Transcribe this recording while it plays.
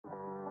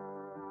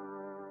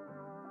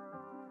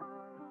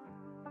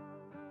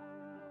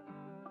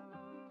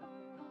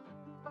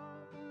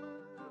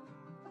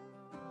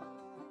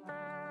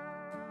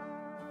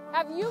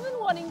Have you been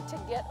wanting to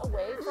get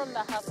away from the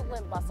hustle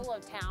and bustle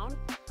of town?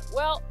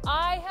 Well,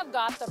 I have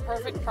got the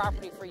perfect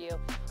property for you.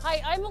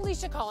 Hi, I'm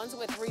Alisha Collins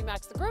with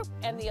Remax the Group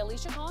and the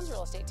Alisha Collins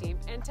Real Estate Team.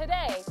 And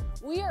today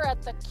we are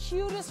at the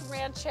cutest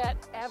ranchette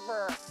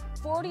ever,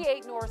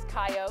 48 North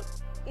Coyote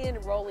in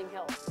Rolling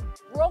Hills.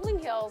 Rolling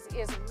Hills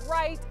is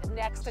right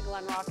next to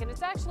Glenrock, and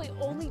it's actually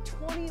only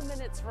 20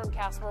 minutes from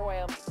Casper,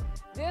 Wyoming.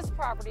 This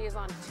property is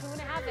on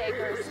 2.5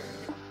 acres.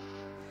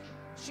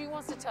 She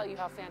wants to tell you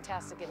how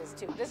fantastic it is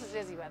too. This is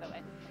Izzy, by the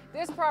way.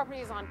 This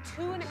property is on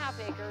 2.5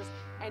 acres,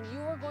 and you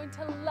are going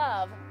to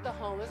love the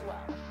home as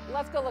well.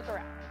 Let's go look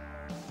around.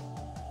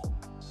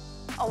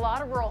 A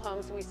lot of rural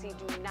homes we see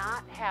do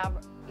not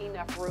have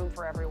enough room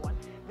for everyone.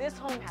 This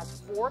home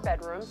has 4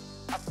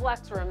 bedrooms, a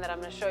flex room that I'm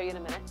going to show you in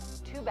a minute,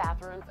 2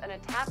 bathrooms, an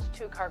attached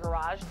 2-car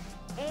garage,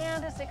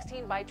 and a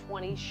 16 by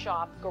 20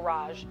 shop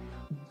garage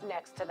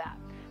next to that.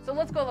 So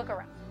let's go look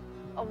around.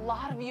 A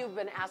lot of you have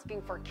been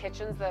asking for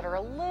kitchens that are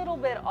a little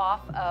bit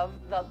off of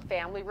the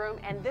family room,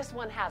 and this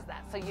one has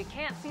that. So you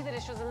can't see the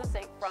dishes in the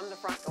sink from the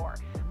front door,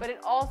 but it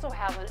also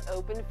has an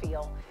open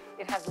feel.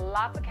 It has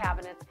lots of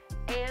cabinets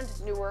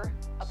and newer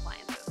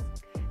appliances.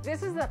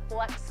 This is the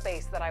flex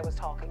space that I was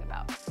talking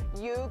about.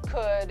 You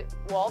could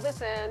wall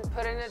this in,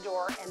 put in a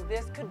door, and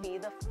this could be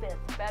the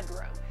 5th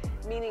bedroom,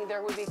 meaning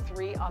there would be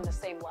 3 on the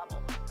same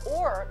level.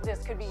 Or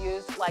this could be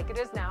used like it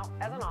is now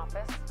as an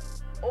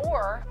office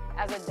or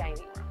as a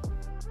dining room.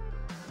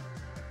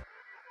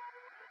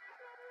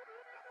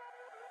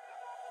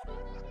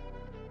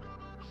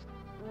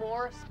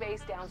 More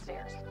space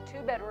downstairs,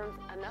 2 bedrooms,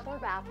 another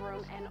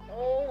bathroom, and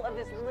all of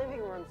this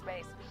living room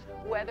space.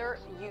 Whether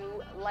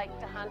you like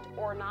to hunt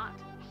or not,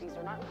 these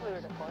are not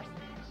included, of course,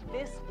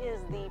 this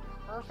is the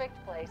perfect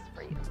place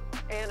for you.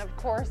 And of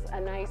course, a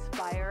nice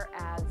fire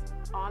adds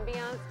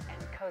ambiance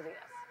and coziness.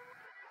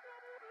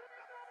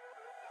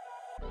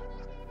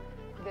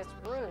 This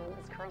room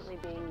is currently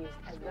being used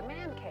as the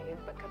man cave,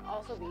 but could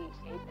also be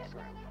a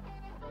bedroom.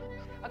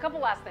 A couple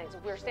last things.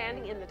 We're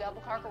standing in the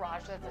double-car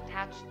garage that's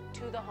attached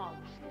to the home.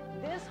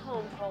 This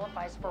home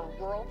qualifies for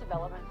rural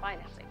development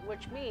financing,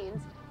 which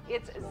means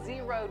it's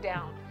 0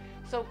 down.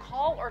 So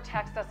call or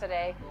text us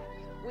today.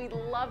 We'd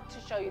love to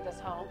show you this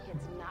home.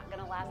 It's not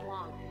going to last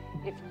long.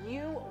 If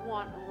you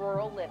want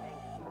rural living,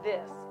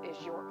 this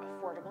is your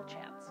affordable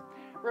chance.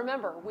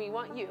 Remember, we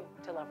want you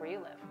to love where you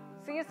live.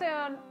 See you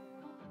soon.